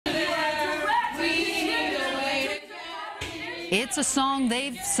It's a song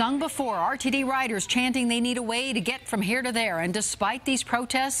they've sung before. RTD riders chanting they need a way to get from here to there. And despite these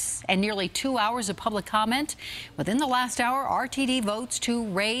protests and nearly 2 hours of public comment, within the last hour, RTD votes to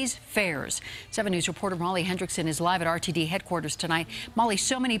raise fares. 7 News reporter Molly Hendrickson is live at RTD headquarters tonight. Molly,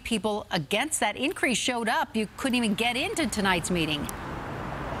 so many people against that increase showed up, you couldn't even get into tonight's meeting.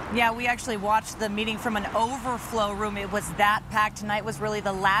 Yeah, we actually watched the meeting from an overflow room. It was that packed. Tonight was really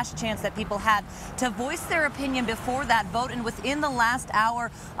the last chance that people had to voice their opinion before that vote. And within the last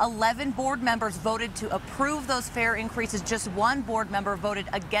hour, 11 board members voted to approve those fare increases. Just one board member voted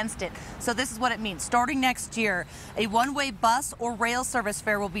against it. So this is what it means. Starting next year, a one-way bus or rail service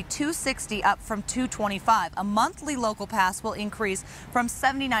fare will be $260 up from $225. A monthly local pass will increase from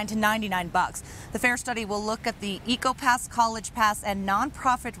 $79 to $99. The fare study will look at the EcoPass, College Pass, and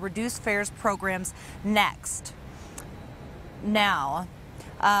nonprofit reduced fares programs next. Now,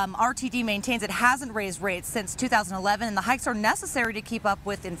 RTD maintains it hasn't raised rates since 2011, and the hikes are necessary to keep up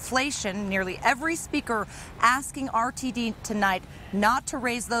with inflation. Nearly every speaker asking RTD tonight not to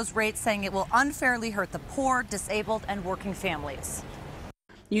raise those rates, saying it will unfairly hurt the poor, disabled, and working families.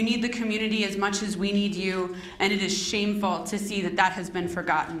 You need the community as much as we need you, and it is shameful to see that that has been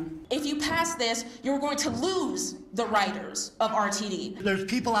forgotten. If you pass this, you're going to lose the riders of RTD. There's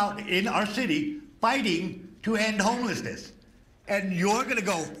people out in our city fighting to end homelessness, and you're going to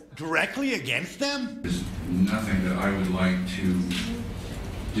go directly against them? There's nothing that I would like to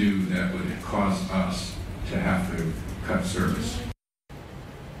do that would cause us to have to cut service.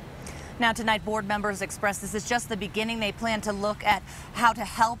 Now tonight, board members expressed this is just the beginning. They plan to look at how to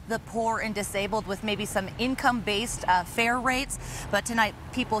help the poor and disabled with maybe some income-based fare rates. But tonight,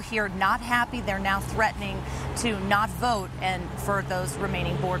 people here not happy. They're now threatening to not vote, and for those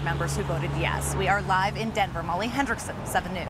remaining board members who voted yes. We are live in Denver. Molly Hendrickson, 7 News.